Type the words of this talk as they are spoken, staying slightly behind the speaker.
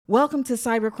Welcome to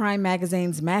Cybercrime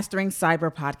Magazine's Mastering Cyber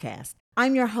podcast.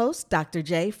 I'm your host, Dr.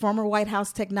 J, former White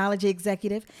House technology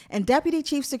executive and Deputy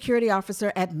Chief Security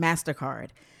Officer at Mastercard.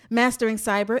 Mastering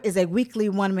Cyber is a weekly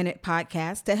 1-minute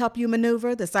podcast to help you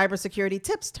maneuver the cybersecurity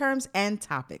tips, terms, and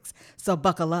topics. So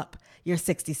buckle up. Your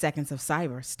 60 seconds of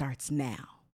cyber starts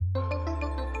now.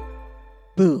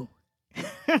 Boo.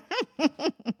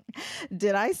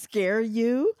 Did I scare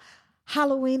you?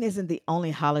 Halloween isn't the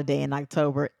only holiday in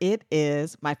October. It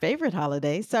is my favorite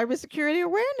holiday, Cybersecurity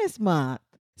Awareness Month.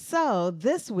 So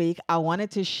this week, I wanted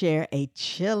to share a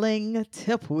chilling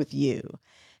tip with you.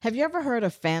 Have you ever heard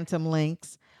of phantom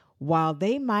links? While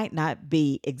they might not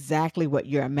be exactly what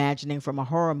you're imagining from a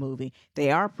horror movie, they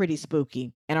are pretty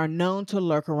spooky and are known to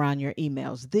lurk around your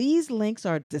emails. These links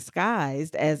are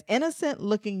disguised as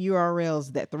innocent-looking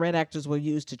URLs that threat actors will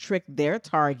use to trick their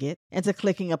target into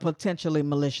clicking a potentially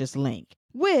malicious link,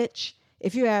 which,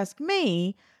 if you ask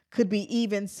me, could be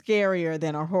even scarier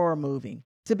than a horror movie.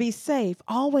 To be safe,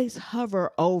 always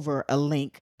hover over a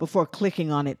link before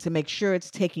clicking on it to make sure it's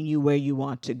taking you where you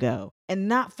want to go and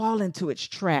not fall into its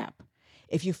trap.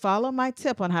 If you follow my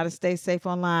tip on how to stay safe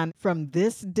online from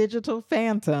this digital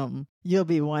phantom, you'll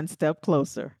be one step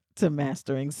closer to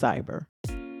mastering cyber.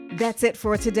 That's it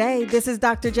for today. This is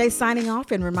Dr. J signing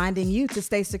off and reminding you to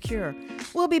stay secure.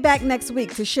 We'll be back next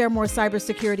week to share more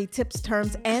cybersecurity tips,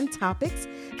 terms, and topics.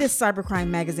 This Cybercrime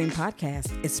Magazine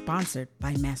podcast is sponsored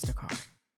by Mastercard.